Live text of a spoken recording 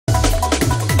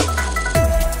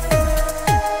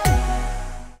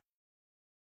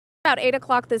About 8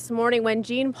 o'clock this morning when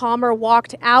Gene Palmer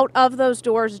walked out of those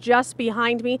doors just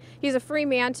behind me. He's a free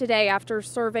man today after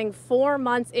serving 4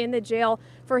 months in the jail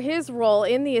for his role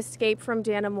in the escape from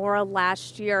Dannemora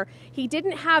last year. He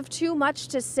didn't have too much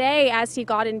to say as he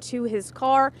got into his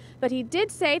car, but he did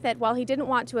say that while he didn't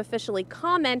want to officially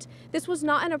comment, this was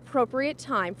not an appropriate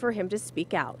time for him to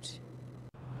speak out.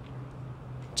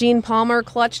 Gene Palmer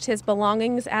clutched his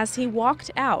belongings as he walked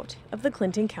out of the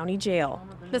Clinton County Jail.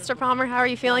 Mr. Palmer, how are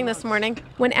you feeling this morning?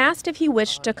 When asked if he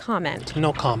wished to comment,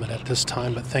 No comment at this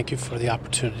time, but thank you for the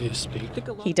opportunity to speak.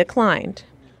 he declined.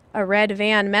 A red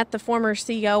van met the former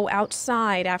CO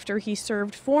outside after he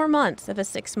served 4 months of a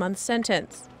 6-month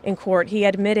sentence. In court, he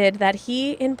admitted that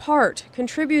he, in part,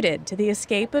 contributed to the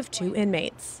escape of 2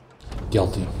 inmates.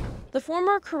 Guilty. The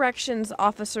former corrections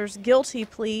officer's guilty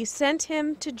plea sent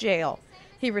him to jail.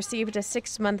 He received a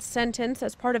 6-month sentence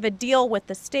as part of a deal with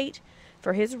the state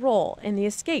for his role in the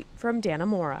escape from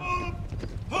Dannemora.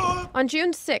 On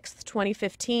June 6,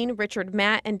 2015, Richard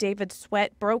Matt and David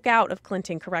Sweat broke out of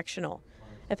Clinton Correctional.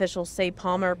 Officials say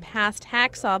Palmer passed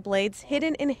hacksaw blades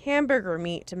hidden in hamburger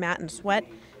meat to Matt and Sweat,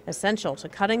 essential to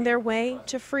cutting their way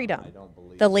to freedom.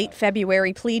 The late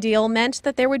February plea deal meant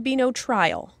that there would be no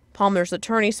trial. Palmer's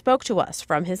attorney spoke to us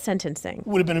from his sentencing. It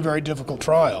would have been a very difficult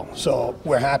trial, so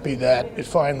we're happy that it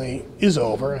finally is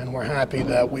over, and we're happy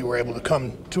that we were able to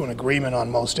come to an agreement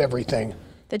on most everything.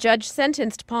 The judge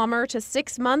sentenced Palmer to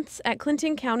 6 months at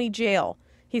Clinton County Jail.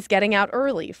 He's getting out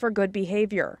early for good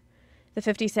behavior. The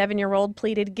 57-year-old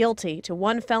pleaded guilty to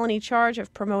 1 felony charge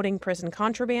of promoting prison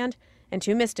contraband and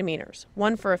 2 misdemeanors,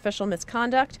 one for official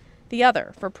misconduct, the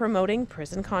other for promoting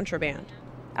prison contraband.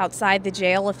 Outside the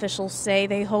jail, officials say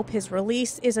they hope his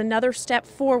release is another step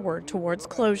forward towards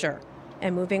closure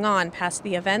and moving on past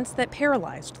the events that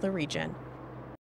paralyzed the region.